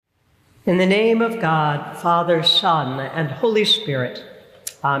In the name of God, Father, Son, and Holy Spirit.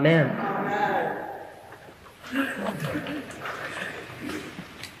 Amen.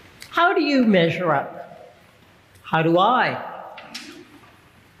 How do you measure up? How do I?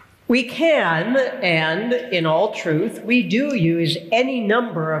 We can, and in all truth, we do use any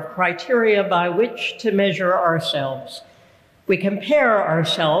number of criteria by which to measure ourselves. We compare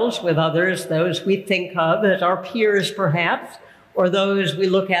ourselves with others, those we think of as our peers perhaps, or those we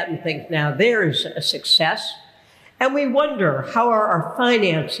look at and think, now there's a success. And we wonder, how are our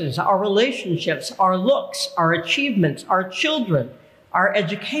finances, our relationships, our looks, our achievements, our children, our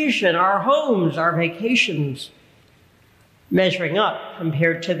education, our homes, our vacations, measuring up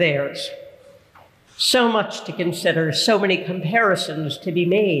compared to theirs? So much to consider, so many comparisons to be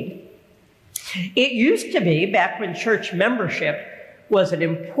made. It used to be, back when church membership was an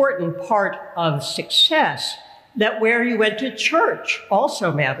important part of success, that where you went to church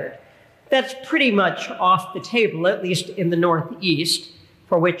also mattered. That's pretty much off the table, at least in the Northeast,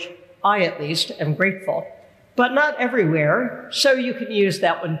 for which I at least am grateful, but not everywhere, so you can use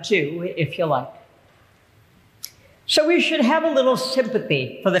that one too, if you like. So we should have a little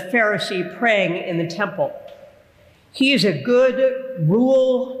sympathy for the Pharisee praying in the temple. He is a good,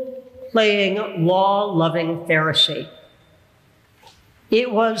 rule-playing, law-loving Pharisee.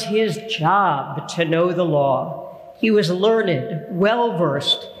 It was his job to know the law. He was learned,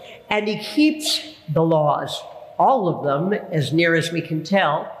 well-versed, and he keeps the laws, all of them, as near as we can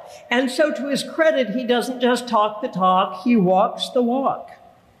tell. And so to his credit, he doesn't just talk the talk, he walks the walk.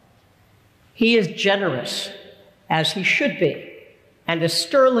 He is generous, as he should be, and a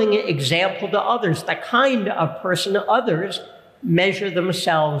sterling example to others, the kind of person others measure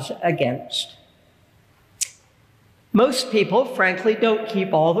themselves against. Most people, frankly, don't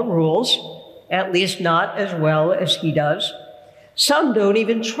keep all the rules, at least not as well as he does. Some don't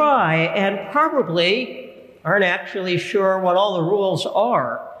even try and probably aren't actually sure what all the rules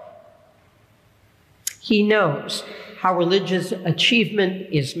are. He knows how religious achievement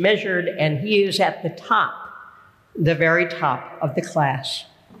is measured, and he is at the top, the very top of the class.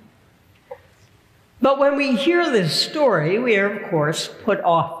 But when we hear this story, we are, of course, put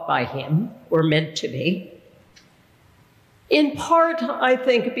off by him. We're meant to be. In part, I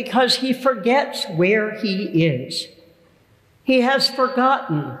think, because he forgets where he is. He has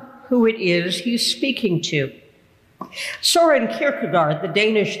forgotten who it is he's speaking to. Søren Kierkegaard, the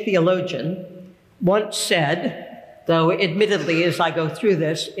Danish theologian, once said, though admittedly as I go through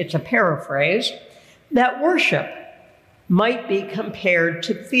this, it's a paraphrase, that worship might be compared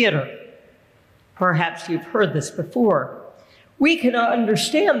to theater. Perhaps you've heard this before. We can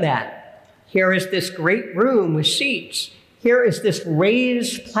understand that. Here is this great room with seats. Here is this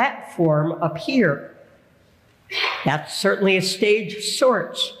raised platform up here. That's certainly a stage of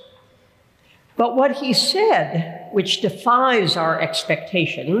sorts. But what he said, which defies our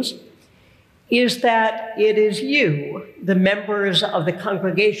expectations, is that it is you, the members of the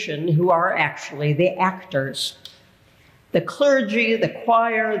congregation, who are actually the actors. The clergy, the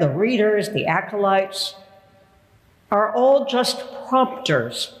choir, the readers, the acolytes are all just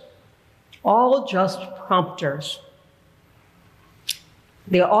prompters, all just prompters.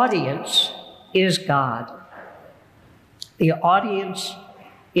 The audience is God. The audience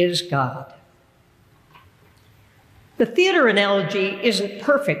is God. The theater analogy isn't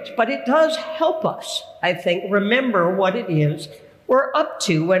perfect, but it does help us, I think, remember what it is we're up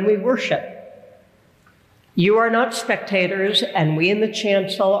to when we worship. You are not spectators, and we in the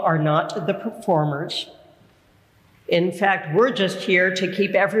chancel are not the performers. In fact, we're just here to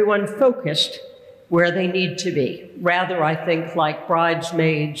keep everyone focused where they need to be. Rather, I think, like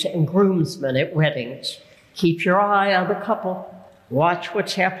bridesmaids and groomsmen at weddings. Keep your eye on the couple. Watch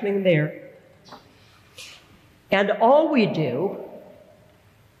what's happening there. And all we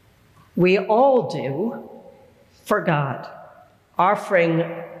all do for God, offering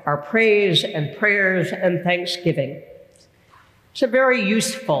our praise and prayers and thanksgiving. It's a very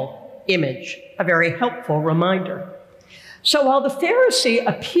useful image, a very helpful reminder. So while the Pharisee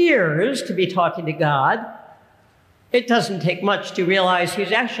appears to be talking to God, it doesn't take much to realize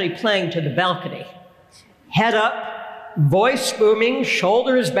he's actually playing to the balcony. Head up, voice booming,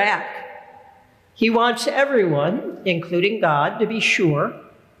 shoulders back. He wants everyone, including God, to be sure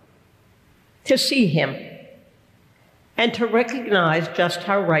to see him and to recognize just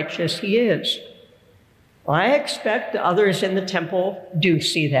how righteous he is. I expect others in the temple do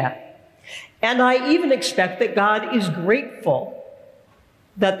see that. And I even expect that God is grateful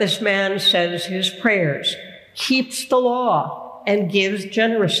that this man says his prayers, keeps the law, and gives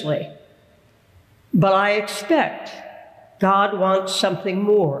generously. But I expect God wants something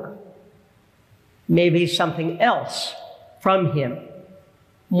more maybe something else from him.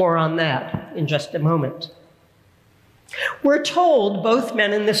 More on that in just a moment. We're told both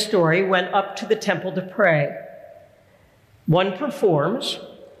men in this story went up to the temple to pray. One performs,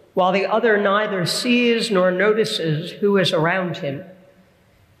 while the other neither sees nor notices who is around him.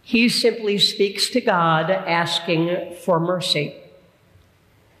 He simply speaks to God, asking for mercy.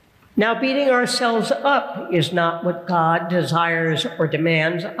 Now, beating ourselves up is not what God desires or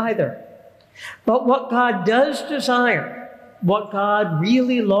demands either. But what God does desire, what God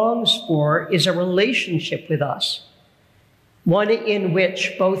really longs for, is a relationship with us, one in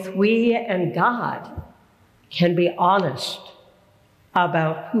which both we and God can be honest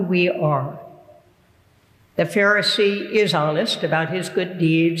about who we are. The Pharisee is honest about his good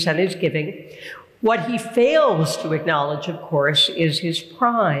deeds and his giving. What he fails to acknowledge, of course, is his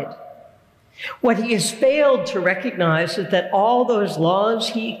pride. What he has failed to recognize is that all those laws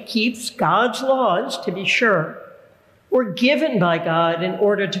he keeps, God's laws to be sure, were given by God in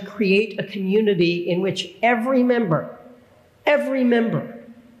order to create a community in which every member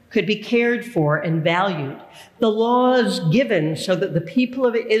could be cared for and valued. The laws given so that the people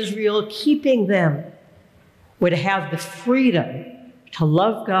of Israel, keeping them, would have the freedom to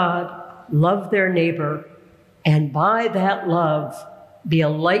love God, love their neighbor, and by that love, be a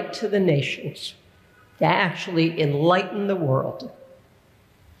light to the nations, to actually enlighten the world.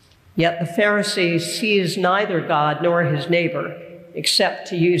 Yet the Pharisee sees neither God nor his neighbor, except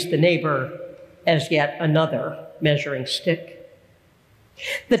to use the neighbor as yet another measuring stick.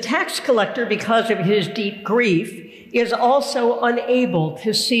 The tax collector, because of his deep grief, is also unable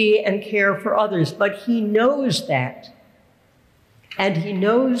to see and care for others, but he knows that. And he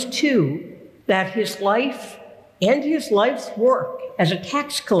knows, too, that his life and his life's work as a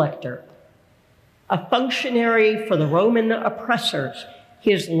tax collector, a functionary for the Roman oppressors,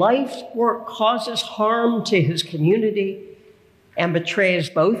 his life's work causes harm to his community and betrays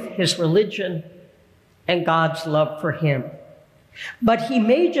both his religion and God's love for him. But he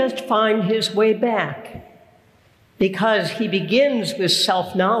may just find his way back because he begins with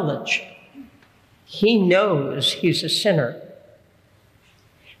self-knowledge. He knows he's a sinner.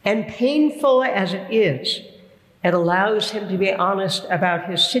 And painful as it is, it allows him to be honest about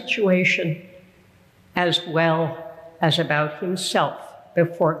his situation as well as about himself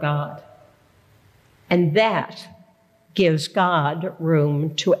before God. And that gives God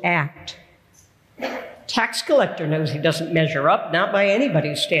room to act. Tax collector knows he doesn't measure up, not by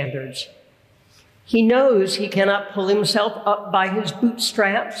anybody's standards. He knows he cannot pull himself up by his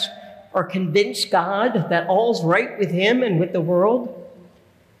bootstraps or convince God that all's right with him and with the world.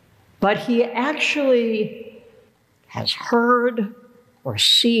 But he actually has heard or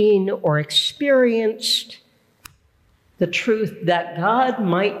seen or experienced the truth that God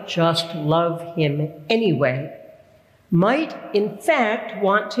might just love him anyway, might in fact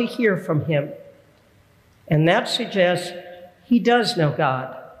want to hear from him. And that suggests he does know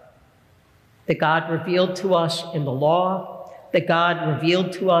God, the God revealed to us in the law, the God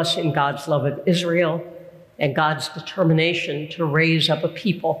revealed to us in God's love of Israel, and God's determination to raise up a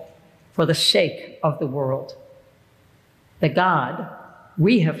people for the sake of the world. The God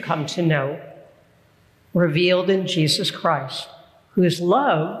we have come to know, revealed in Jesus Christ, whose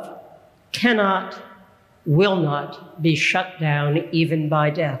love cannot, will not be shut down even by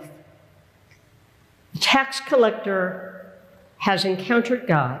death. The tax collector has encountered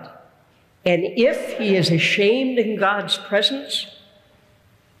God, and if he is ashamed in God's presence,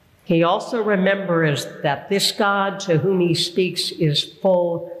 he also remembers that this God to whom he speaks is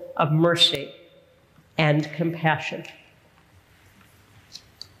full of mercy and compassion.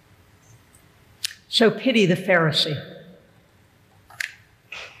 So pity the Pharisee,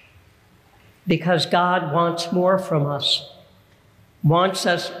 because God wants more from us, wants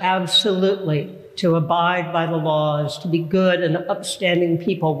us absolutely to abide by the laws, to be good and upstanding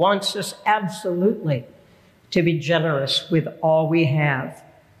people, wants us absolutely to be generous with all we have.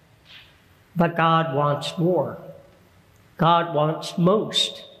 But God wants more. God wants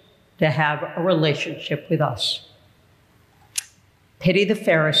most to have a relationship with us. Pity the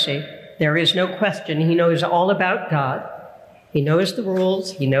Pharisee. There is no question he knows all about God. He knows the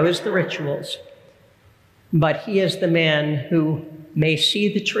rules, he knows the rituals, but he is the man who may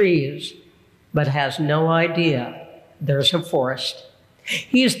see the trees, but has no idea there's a forest.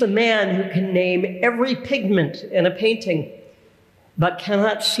 He is the man who can name every pigment in a painting, but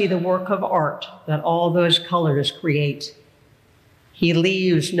cannot see the work of art that all those colors create. He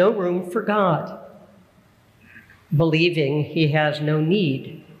leaves no room for God, believing he has no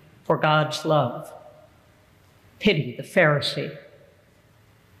need for God's love. Pity the Pharisee.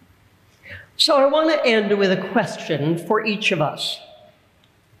 So I want to end with a question for each of us.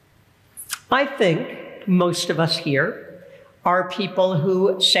 I think most of us here are people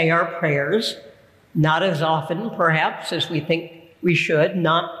who say our prayers, not as often, perhaps, as we think we should,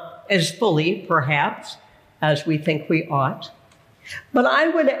 not as fully, perhaps, as we think we ought. But I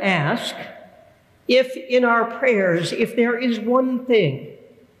would ask if in our prayers, if there is one thing,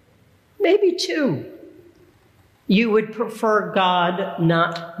 maybe two, you would prefer God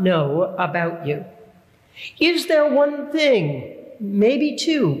not know about you. Is there one thing, maybe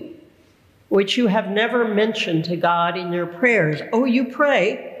two, which you have never mentioned to God in your prayers? Oh, you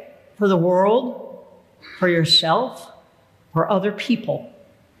pray for the world, for yourself, for other people.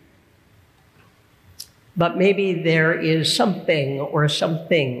 But maybe there is something or some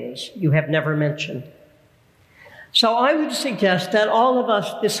things you have never mentioned. So I would suggest that all of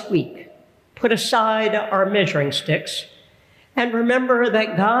us this week put aside our measuring sticks and remember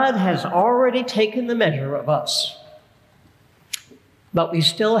that God has already taken the measure of us. But we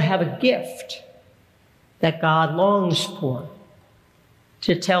still have a gift that God longs for,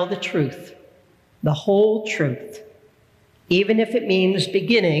 to tell the truth, the whole truth, even if it means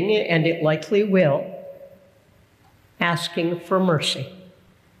beginning, and it likely will, asking for mercy.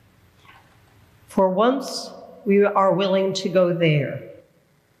 For once we are willing to go there,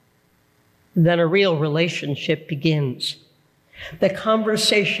 then a real relationship begins. The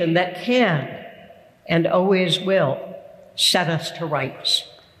conversation that can and always will set us to rights.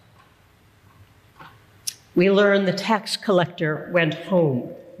 We learn the tax collector went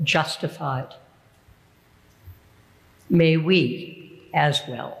home justified. May we as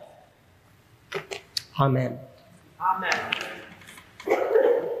well. Amen. Amen.